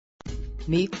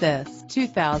Meet this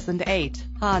 2008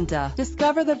 Honda.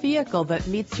 Discover the vehicle that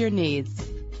meets your needs.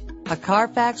 A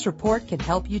Carfax report can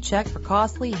help you check for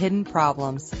costly hidden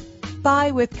problems.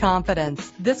 Buy with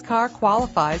confidence. This car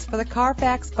qualifies for the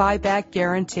Carfax buyback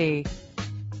guarantee.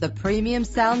 The premium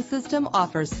sound system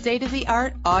offers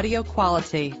state-of-the-art audio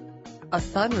quality. A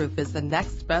sunroof is the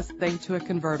next best thing to a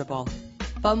convertible.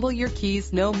 Fumble your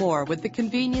keys no more with the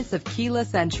convenience of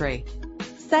keyless entry.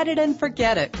 Set it and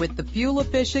forget it with the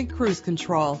fuel-efficient cruise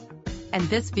control. And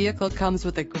this vehicle comes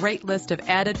with a great list of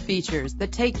added features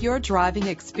that take your driving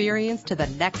experience to the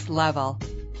next level.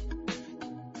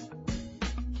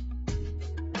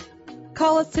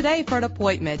 Call us today for an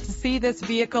appointment to see this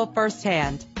vehicle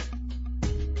firsthand.